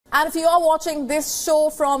And if you are watching this show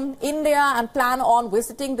from India and plan on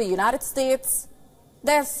visiting the United States,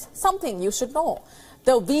 there's something you should know.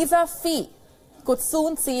 The visa fee could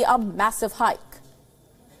soon see a massive hike.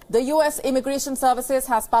 The US Immigration Services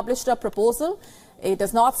has published a proposal. It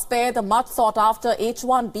does not spare the much sought after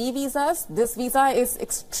H-1B visas. This visa is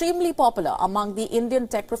extremely popular among the Indian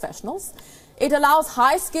tech professionals. It allows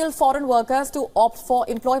high-skilled foreign workers to opt for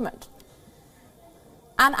employment.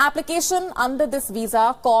 An application under this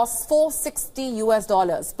visa costs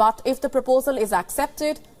 $460 but if the proposal is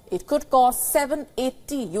accepted, it could cost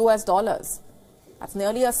 $780. That's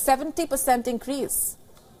nearly a 70% increase.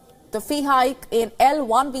 The fee hike in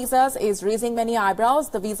L1 visas is raising many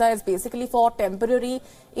eyebrows. The visa is basically for temporary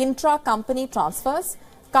intra-company transfers.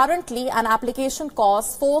 Currently, an application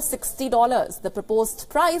costs $460. The proposed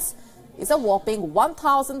price is a whopping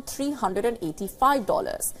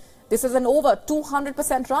 $1,385. This is an over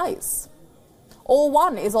 200% rise.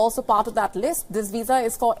 O1 is also part of that list. This visa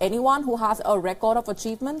is for anyone who has a record of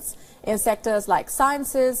achievements in sectors like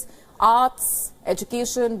sciences, arts,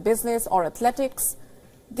 education, business or athletics.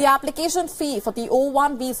 The application fee for the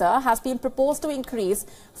O1 visa has been proposed to increase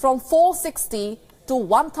from $460 to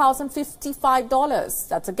 $1,055.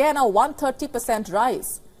 That's again a 130%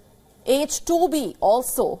 rise. H-2B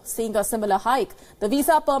also seeing a similar hike. The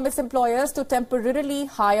visa permits employers to temporarily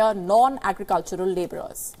hire non-agricultural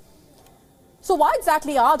laborers. So why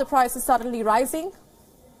exactly are the prices suddenly rising?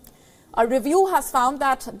 A review has found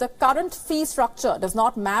that the current fee structure does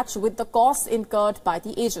not match with the costs incurred by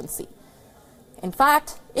the agency. In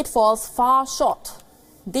fact, it falls far short.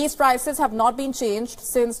 These prices have not been changed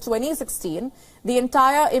since 2016. The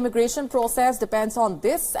entire immigration process depends on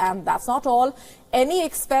this, and that's not all. Any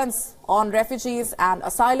expense on refugees and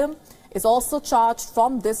asylum is also charged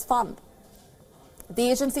from this fund. The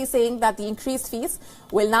agency is saying that the increased fees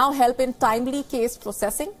will now help in timely case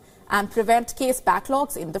processing and prevent case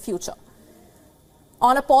backlogs in the future.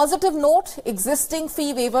 On a positive note, existing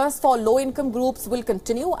fee waivers for low-income groups will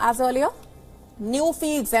continue as earlier. New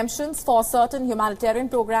fee exemptions for certain humanitarian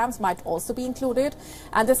programs might also be included,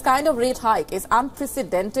 and this kind of rate hike is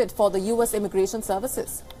unprecedented for the US Immigration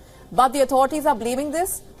Services. But the authorities are blaming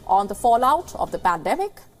this on the fallout of the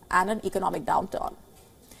pandemic and an economic downturn.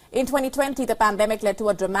 In 2020, the pandemic led to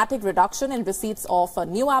a dramatic reduction in receipts of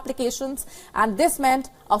new applications, and this meant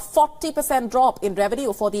a 40% drop in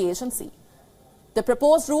revenue for the agency. The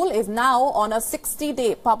proposed rule is now on a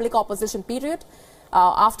 60-day public opposition period,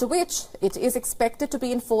 after which it is expected to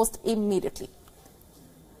be enforced immediately.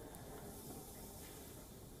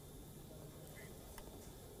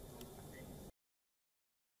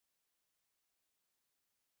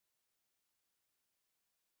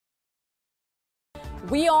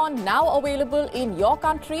 WION now available in your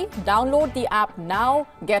country. Download the app now.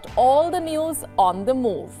 Get all the news on the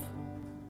move.